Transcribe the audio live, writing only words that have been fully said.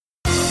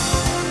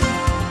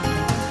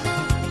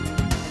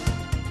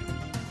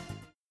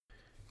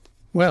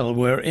Well,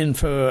 we're in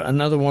for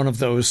another one of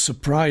those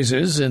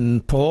surprises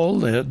in Paul.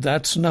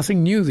 That's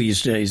nothing new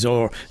these days,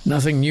 or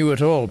nothing new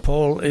at all.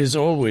 Paul is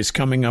always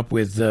coming up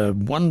with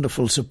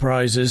wonderful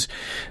surprises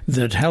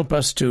that help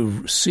us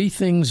to see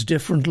things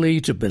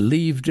differently, to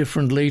believe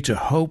differently, to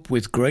hope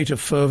with greater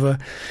fervor.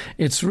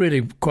 It's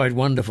really quite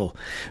wonderful.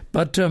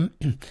 But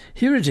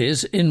here it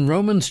is in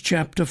Romans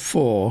chapter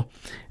 4.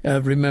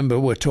 Remember,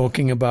 we're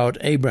talking about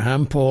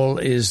Abraham. Paul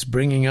is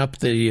bringing up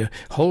the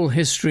whole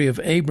history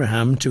of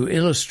Abraham to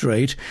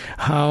illustrate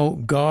how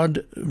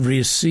God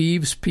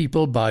receives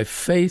people by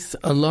faith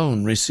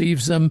alone,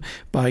 receives them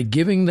by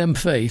giving them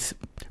faith,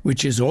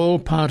 which is all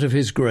part of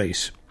his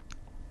grace.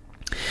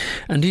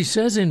 And he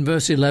says in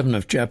verse 11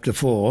 of chapter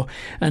 4,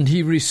 "And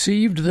he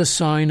received the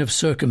sign of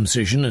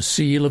circumcision, a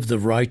seal of the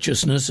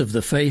righteousness of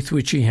the faith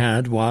which he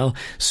had while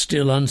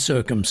still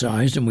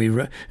uncircumcised." And we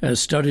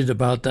studied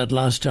about that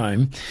last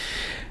time.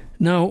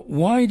 Now,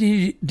 why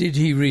did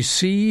he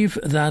receive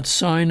that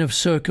sign of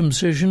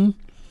circumcision?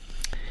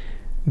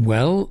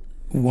 Well,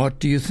 what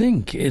do you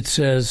think? It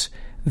says,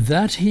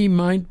 "that he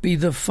might be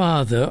the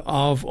father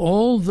of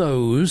all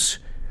those,"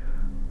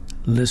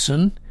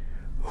 listen,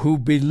 "who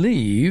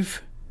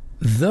believe,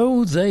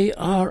 though they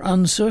are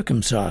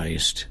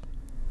uncircumcised."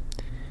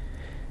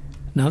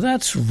 Now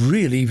that's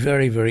really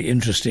very, very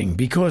interesting,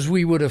 because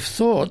we would have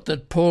thought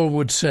that Paul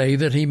would say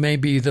that he may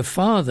be the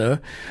father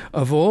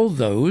of all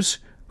those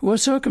who are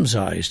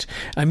circumcised.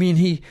 I mean,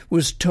 he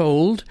was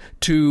told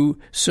to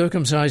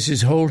circumcise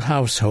his whole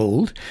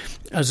household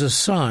as a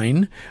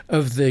sign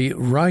of the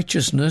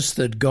righteousness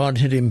that God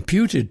had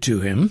imputed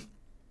to him.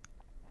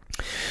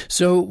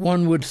 So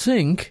one would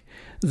think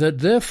that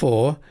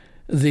therefore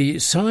the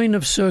sign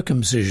of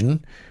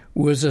circumcision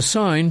was a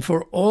sign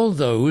for all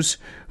those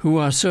who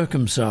are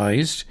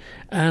circumcised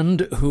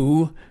and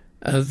who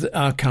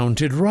are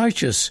counted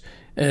righteous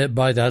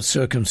by that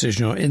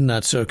circumcision or in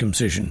that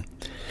circumcision.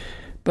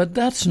 But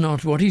that's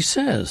not what he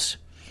says.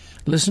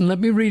 Listen, let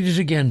me read it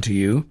again to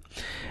you.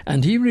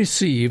 "And he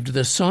received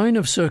the sign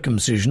of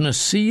circumcision, a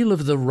seal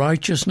of the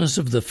righteousness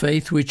of the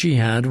faith which he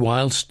had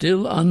while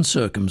still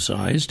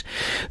uncircumcised,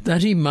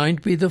 that he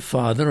might be the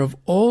father of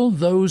all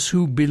those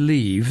who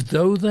believe,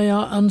 though they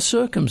are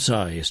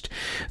uncircumcised,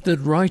 that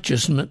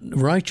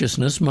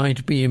righteousness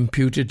might be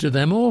imputed to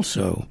them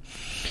also,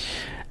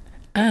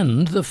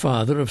 and the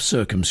father of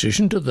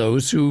circumcision to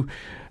those who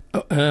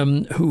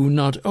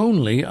not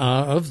only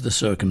are of the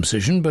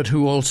circumcision, but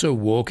who also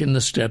walk in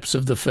the steps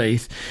of the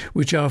faith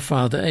which our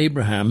father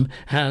Abraham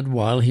had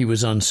while he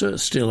was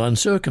still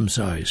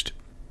uncircumcised."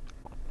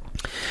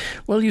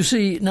 Well, you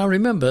see, now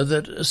remember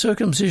that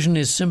circumcision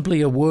is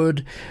simply a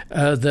word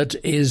that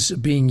is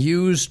being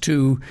used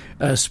to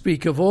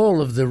speak of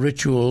all of the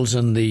rituals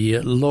and the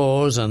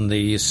laws and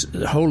the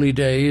holy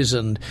days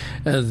and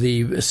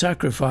the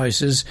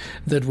sacrifices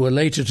that were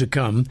later to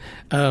come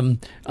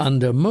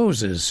under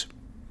Moses.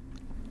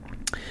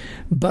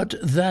 But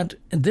that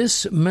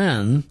this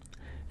man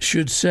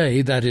should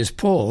say, that is,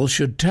 Paul,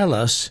 should tell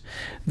us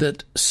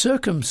that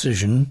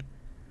circumcision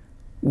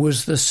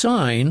was the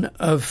sign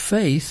of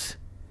faith,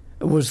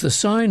 was the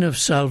sign of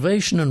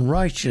salvation and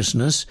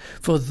righteousness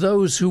for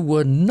those who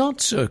were not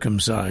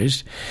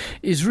circumcised,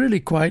 is really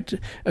quite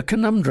a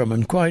conundrum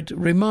and quite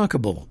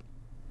remarkable.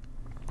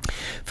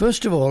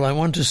 First of all, I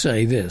want to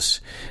say this.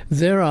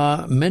 There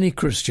are many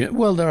Christians,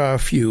 well, there are a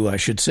few, I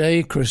should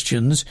say,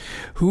 Christians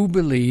who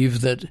believe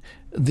that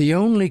the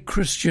only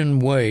Christian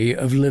way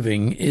of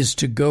living is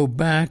to go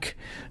back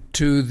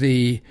to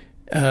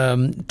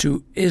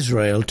to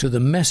Israel, to the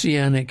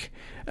messianic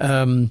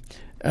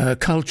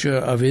culture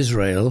of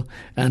Israel,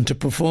 and to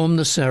perform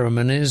the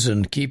ceremonies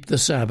and keep the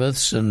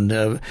Sabbaths and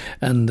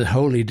the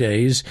holy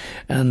days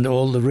and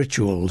all the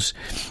rituals.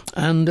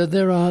 And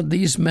there are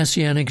these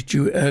messianic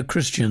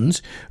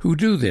Christians who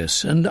do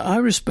this, and I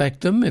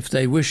respect them. If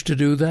they wish to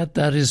do that,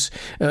 that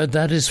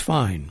is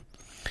fine.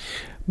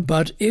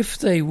 But if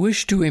they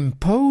wish to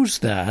impose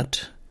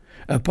that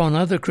upon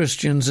other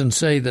Christians and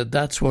say that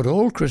that's what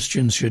all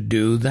Christians should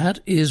do, that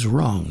is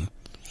wrong.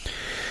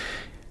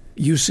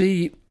 You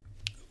see,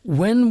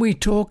 when we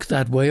talk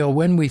that way or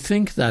when we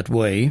think that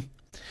way,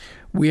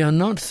 we are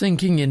not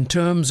thinking in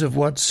terms of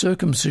what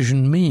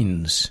circumcision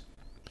means.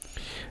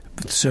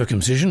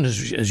 Circumcision,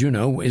 as you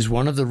know, is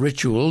one of the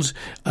rituals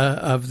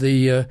of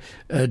the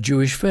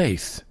Jewish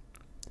faith.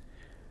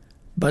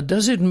 But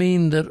does it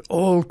mean that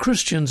all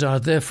Christians are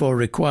therefore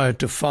required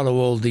to follow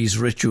all these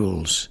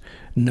rituals?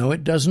 No,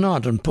 it does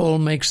not, and Paul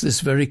makes this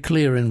very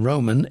clear in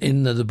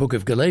the book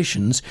of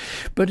Galatians,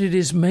 but it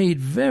is made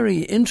very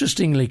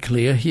interestingly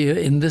clear here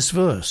in this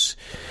verse,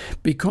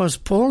 because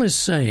Paul is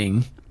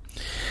saying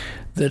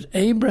that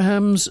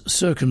Abraham's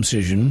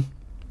circumcision,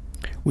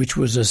 which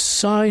was a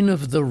sign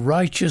of the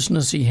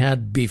righteousness he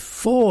had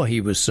before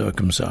he was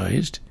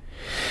circumcised,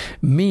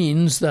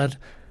 means that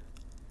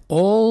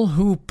all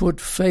who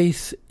put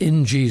faith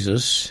in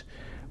Jesus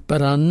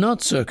but are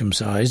not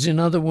circumcised, in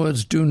other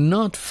words, do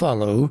not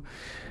follow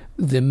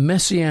the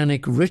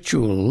messianic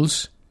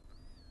rituals,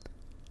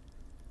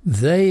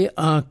 they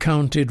are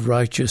counted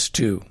righteous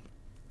too.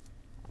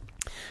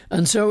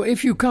 And so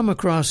if you come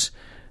across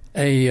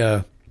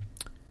a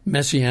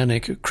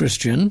Messianic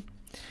Christian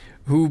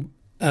who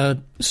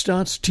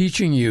starts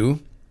teaching you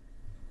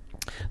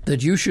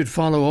that you should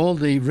follow all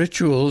the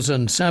rituals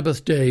and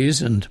Sabbath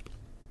days and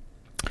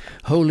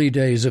holy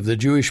days of the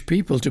Jewish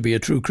people to be a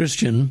true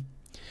Christian,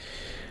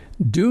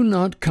 do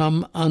not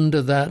come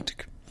under that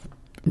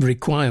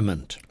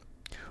requirement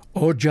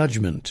or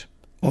judgment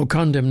or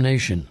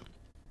condemnation.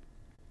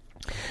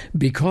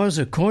 Because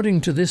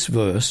according to this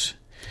verse,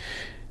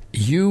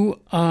 you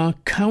are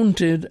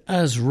counted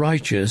as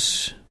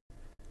righteous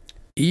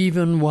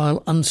even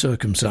while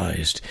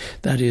uncircumcised.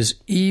 That is,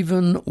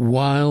 even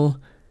while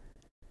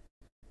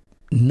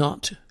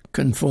not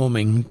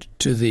conforming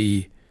to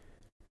the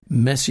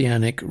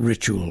Messianic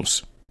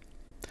rituals.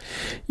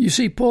 You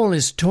see, Paul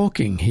is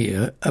talking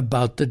here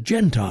about the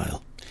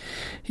Gentile.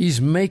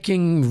 He's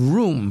making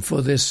room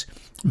for this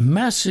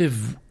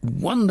massive,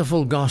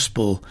 wonderful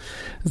gospel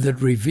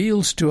that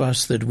reveals to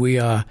us that we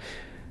are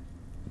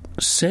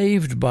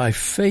saved by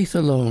faith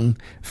alone,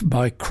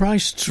 by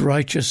Christ's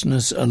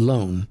righteousness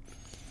alone,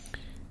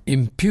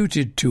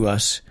 imputed to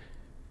us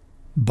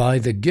by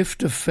the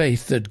gift of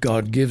faith that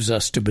God gives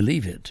us to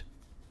believe it.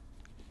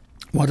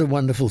 What a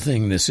wonderful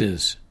thing this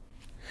is.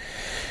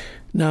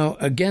 Now,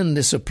 again,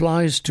 this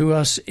applies to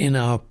us in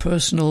our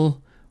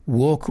personal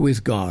walk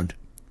with God.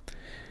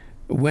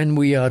 When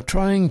we are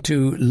trying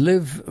to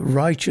live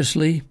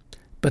righteously,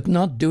 but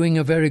not doing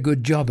a very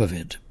good job of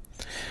it.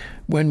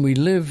 When we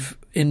live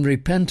in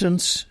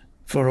repentance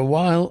for a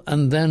while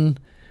and then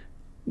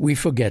we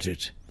forget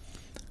it.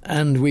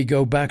 And we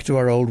go back to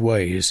our old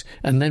ways.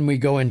 And then we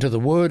go into the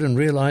Word and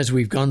realize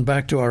we've gone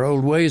back to our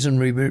old ways and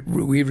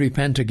we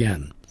repent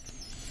again.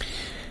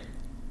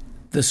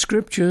 The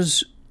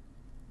Scriptures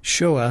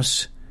show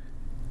us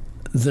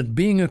that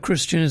being a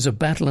Christian is a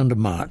battle and a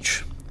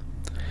march.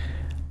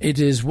 It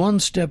is one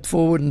step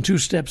forward and two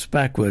steps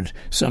backward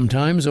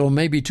sometimes, or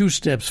maybe two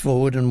steps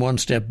forward and one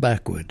step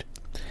backward.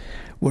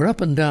 We're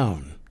up and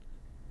down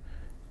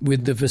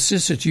with the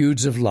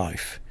vicissitudes of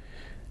life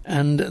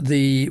and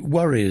the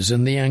worries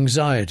and the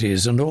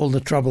anxieties and all the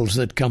troubles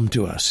that come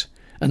to us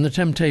and the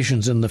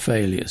temptations and the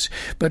failures.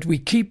 But we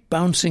keep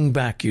bouncing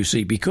back, you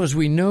see, because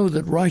we know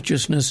that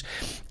righteousness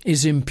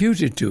is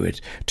imputed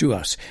to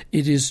us.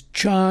 It is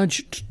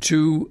charged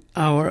to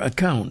our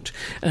account.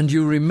 And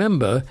you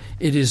remember,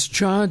 it is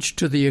charged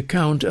to the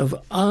account of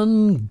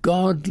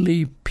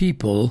ungodly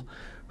people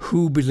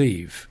who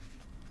believe.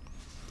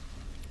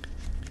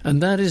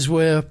 And that is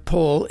where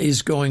Paul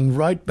is going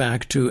right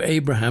back to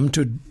Abraham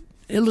to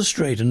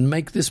illustrate and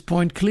make this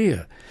point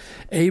clear.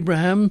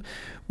 Abraham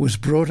was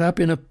brought up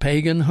in a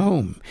pagan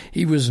home.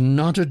 He was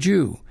not a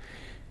Jew.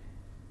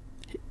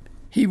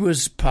 He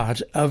was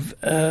part of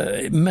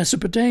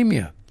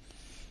Mesopotamia.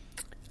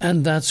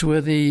 And that's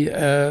where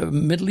the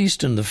Middle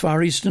Eastern, the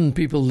Far Eastern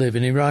people live,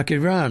 in Iraq,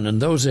 Iran, and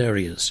those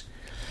areas.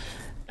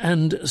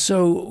 And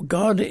so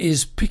God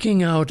is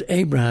picking out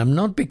Abraham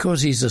not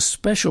because he's a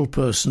special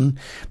person,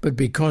 but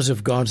because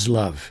of God's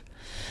love.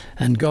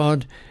 And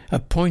God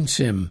appoints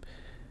him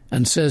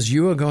and says,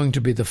 you are going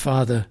to be the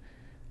father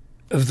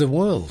of the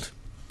world,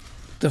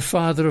 the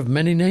father of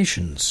many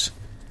nations,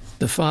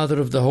 the father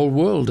of the whole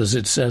world, as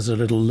it says a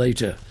little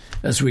later,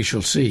 as we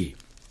shall see.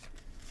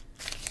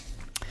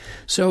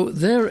 So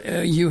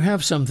there you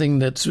have something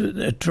that's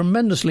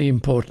tremendously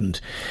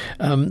important.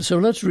 So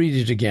let's read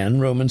it again,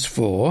 Romans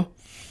 4,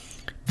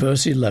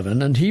 verse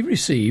 11. And he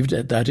received,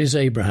 that is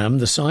Abraham,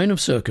 the sign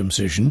of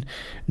circumcision.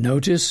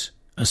 Notice,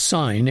 a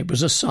sign, it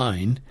was a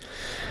sign,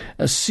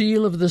 a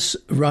seal of the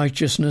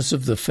righteousness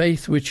of the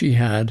faith which he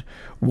had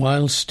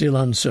while still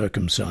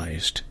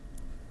uncircumcised,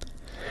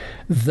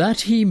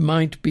 that he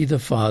might be the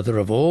father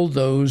of all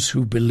those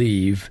who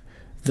believe,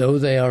 though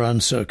they are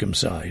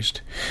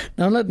uncircumcised.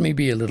 Now let me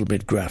be a little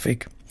bit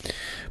graphic.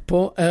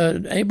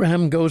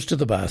 Abraham goes to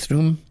the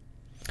bathroom,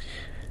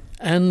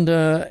 and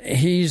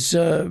he's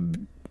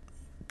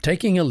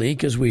taking a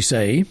leak, as we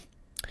say,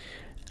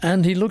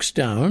 and he looks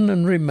down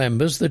and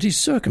remembers that he's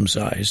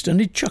circumcised, and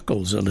he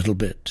chuckles a little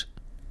bit.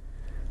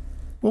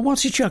 Well,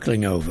 what's he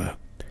chuckling over?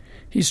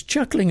 He's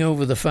chuckling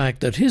over the fact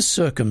that his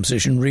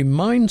circumcision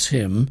reminds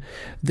him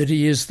that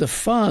he is the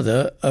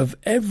father of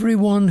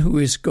everyone who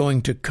is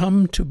going to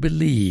come to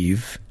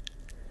believe,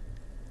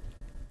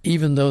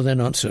 even though they're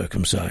not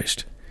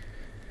circumcised.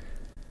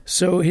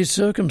 So his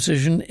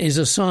circumcision is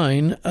a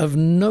sign of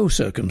no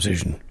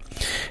circumcision.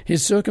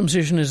 His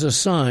circumcision is a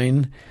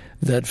sign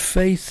that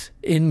faith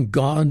in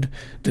God,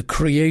 the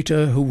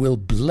Creator who will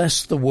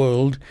bless the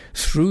world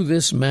through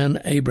this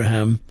man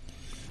Abraham,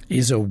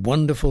 is a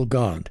wonderful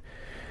God.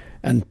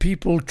 And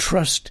people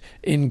trust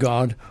in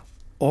God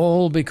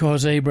all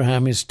because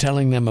Abraham is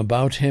telling them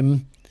about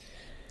him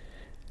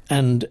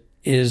and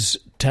is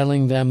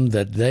telling them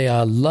that they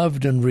are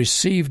loved and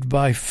received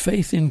by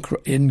faith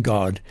in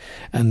God.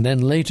 And then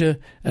later,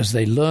 as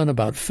they learn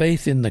about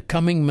faith in the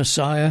coming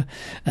Messiah,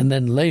 and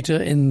then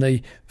later in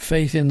the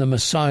faith in the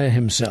Messiah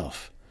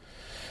himself.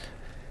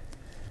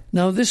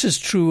 Now, this is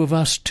true of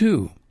us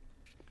too.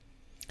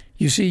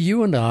 You see,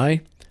 you and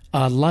I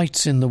are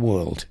lights in the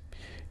world.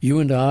 You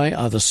and I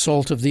are the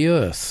salt of the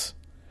earth.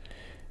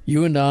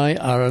 You and I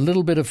are a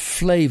little bit of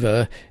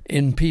flavour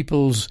in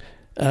people's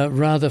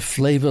rather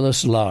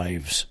flavourless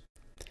lives.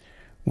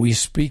 We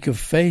speak of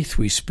faith,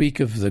 we speak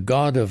of the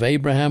God of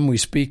Abraham, we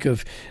speak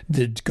of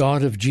the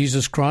God of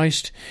Jesus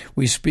Christ,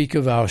 we speak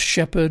of our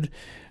shepherd.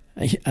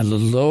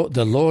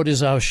 The Lord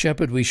is our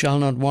shepherd, we shall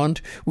not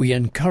want. We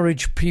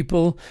encourage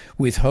people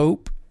with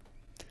hope.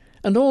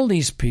 And all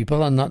these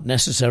people are not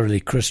necessarily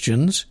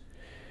Christians.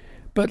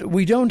 But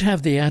we don't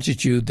have the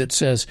attitude that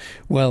says,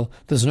 well,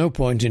 there's no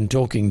point in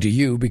talking to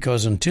you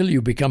because until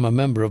you become a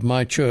member of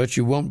my church,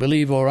 you won't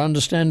believe or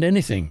understand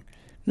anything.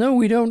 No,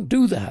 we don't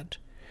do that.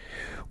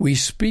 We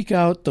speak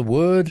out the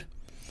word.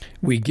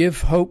 We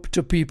give hope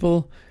to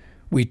people.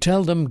 We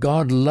tell them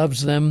God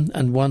loves them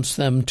and wants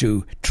them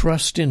to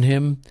trust in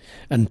him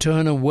and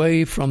turn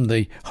away from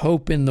the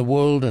hope in the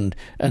world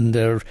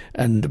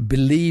and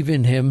believe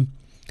in him.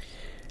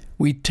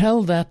 We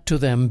tell that to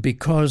them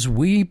because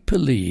we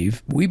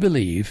believe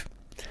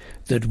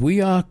that we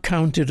are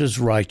counted as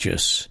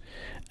righteous,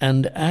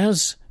 and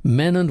as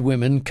men and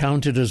women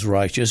counted as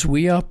righteous,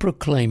 we are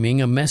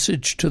proclaiming a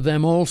message to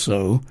them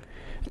also,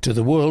 to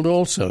the world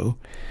also,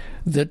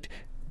 that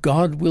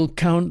God will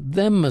count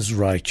them as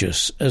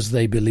righteous as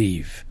they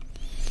believe.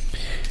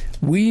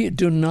 We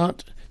do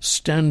not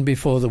stand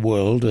before the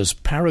world as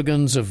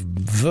paragons of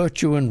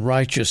virtue and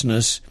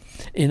righteousness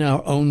in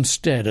our own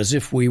stead, as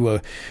if we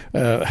were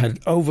had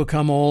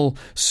overcome all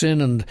sin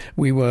and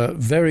we were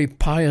very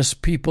pious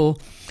people,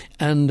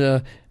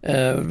 and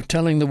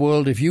telling the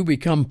world, if you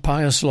become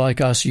pious like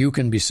us, you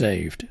can be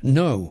saved.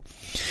 No,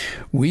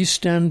 we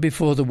stand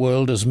before the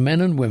world as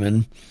men and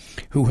women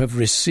who have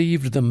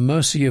received the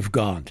mercy of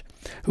God,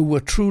 who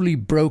were truly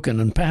broken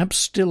and perhaps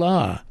still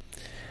are.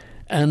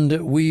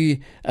 And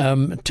we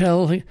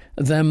tell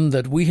them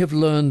that we have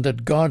learned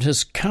that God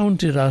has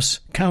counted us.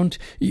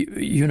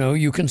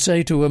 You can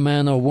say to a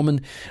man or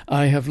woman,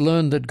 I have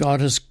learned that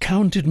God has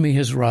counted me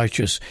as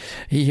righteous.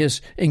 He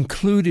has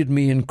included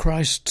me in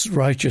Christ's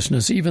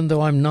righteousness, even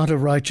though I'm not a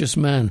righteous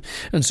man.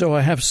 And so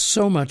I have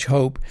so much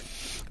hope.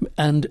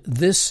 And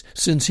this,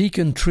 since he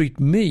can treat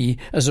me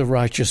as a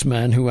righteous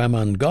man who am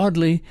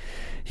ungodly,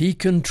 he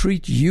can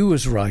treat you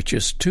as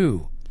righteous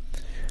too.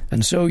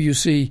 And so you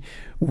see,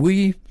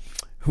 we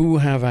who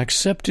have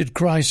accepted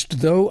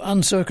Christ, though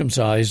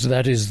uncircumcised,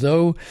 that is,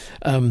 though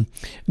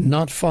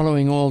not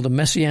following all the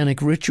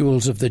messianic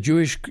rituals of the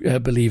Jewish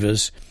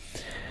believers,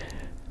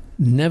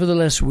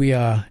 nevertheless we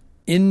are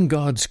in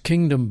God's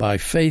kingdom by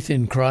faith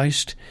in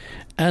Christ,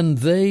 and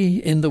they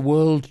in the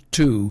world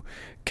too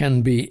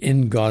can be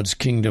in God's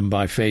kingdom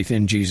by faith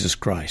in Jesus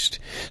Christ.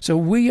 So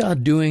we are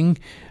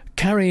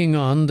carrying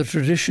on the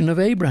tradition of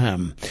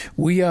Abraham.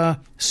 We are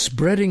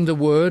spreading the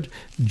word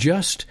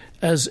just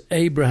as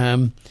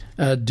Abraham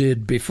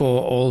did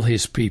before all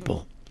his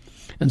people.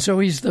 And so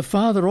he's the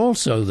father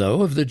also,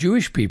 though, of the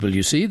Jewish people,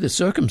 you see, the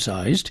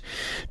circumcised,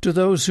 to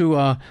those who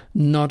are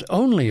not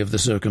only of the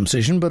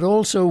circumcision, but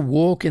also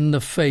walk in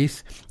the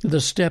faith, the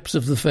steps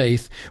of the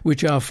faith,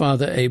 which our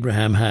father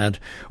Abraham had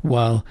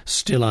while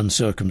still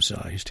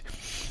uncircumcised.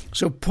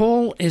 So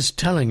Paul is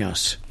telling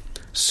us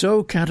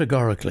so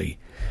categorically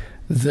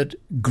that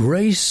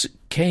grace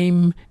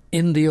came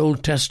in the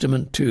Old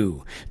Testament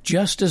too,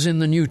 just as in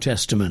the New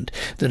Testament,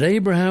 that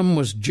Abraham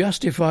was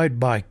justified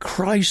by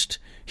Christ.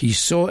 He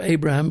saw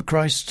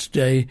Christ's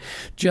day,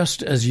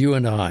 just as you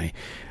and I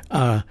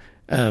are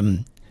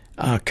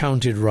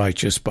counted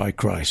righteous by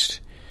Christ.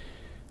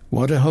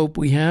 What a hope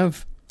we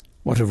have,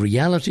 what a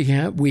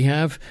reality we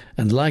have,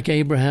 and like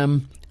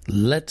Abraham,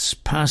 let's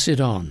pass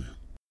it on.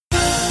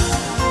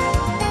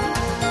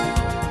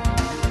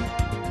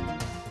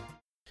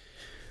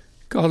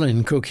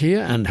 Colin Cook here,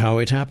 and How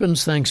It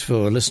Happens. Thanks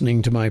for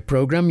listening to my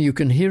program. You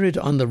can hear it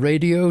on the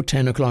radio,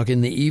 10 o'clock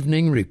in the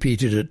evening,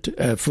 repeated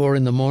at 4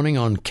 in the morning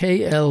on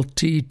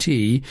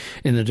KLTT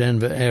in the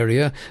Denver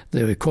area.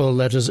 They call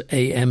letters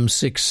AM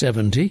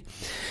 670.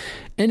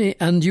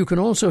 And you can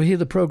also hear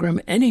the program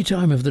any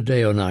time of the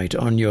day or night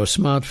on your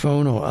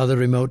smartphone or other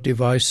remote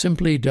device.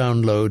 Simply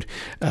download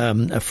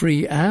a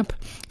free app,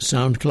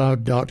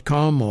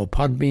 soundcloud.com or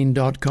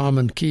podbean.com,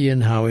 and key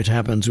in How It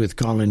Happens with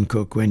Colin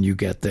Cook when you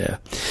get there.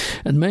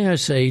 And may I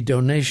say,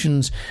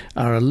 donations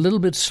are a little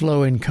bit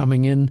slow in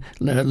coming in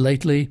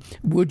lately.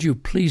 Would you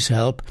please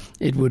help?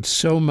 It would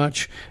so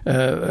much,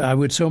 I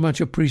would so much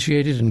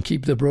appreciate it and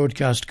keep the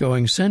broadcast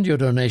going. Send your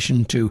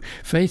donation to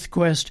Faith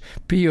Quest,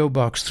 P.O.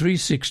 Box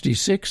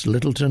 366,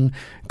 Littleton,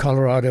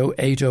 Colorado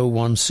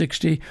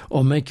 80160,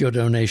 or make your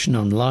donation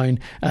online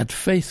at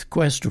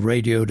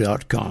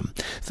faithquestradio.com.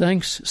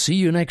 Thanks. See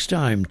you next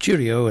time.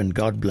 Cheerio and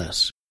God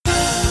bless.